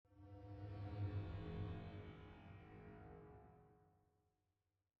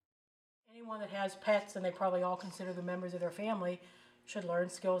Anyone that has pets, and they probably all consider them members of their family, should learn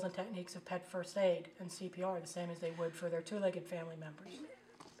skills and techniques of pet first aid and CPR, the same as they would for their two-legged family members.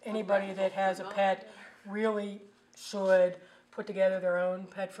 Anybody that has a pet really should put together their own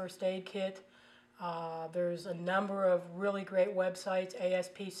pet first aid kit. There's a number of really great websites.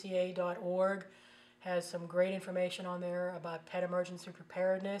 ASPCA.org has some great information on there about pet emergency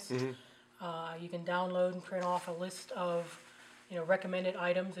preparedness. You can download and print off a list of recommended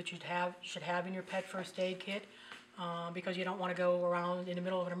items that should have in your pet first aid kit, because you don't want to go around in the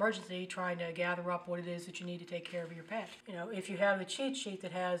middle of an emergency trying to gather up what it is that you need to take care of your pet. If you have the cheat sheet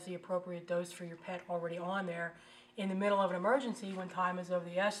that has the appropriate dose for your pet already on there, in the middle of an emergency when time is of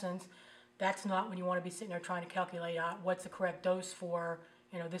the essence, that's not when you want to be sitting there trying to calculate out what's the correct dose for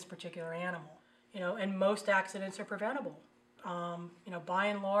this particular animal. And most accidents are preventable. By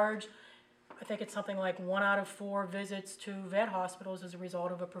and large, I think it's something like 1 out of 4 visits to vet hospitals as a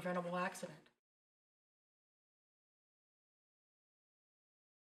result of a preventable accident.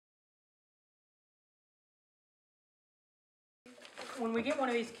 When we get one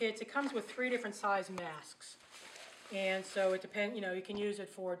of these kits, it comes with 3 different size masks. And so it depends, you can use it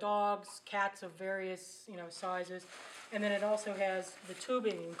for dogs, cats of various, sizes. And then it also has the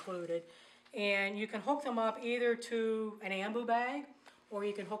tubing included. And you can hook them up either to an ambu bag, or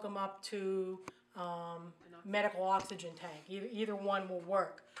you can hook them up to medical oxygen tank. Either one will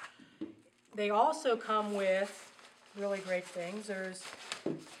work. They also come with really great things. There's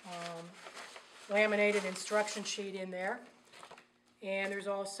laminated instruction sheet in there. And there's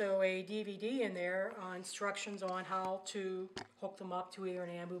also a DVD in there on instructions on how to hook them up to either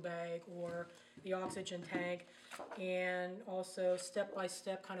an ambu bag or the oxygen tank, and also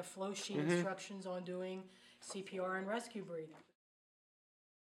step-by-step kind of flow sheet instructions on doing CPR and rescue breathing.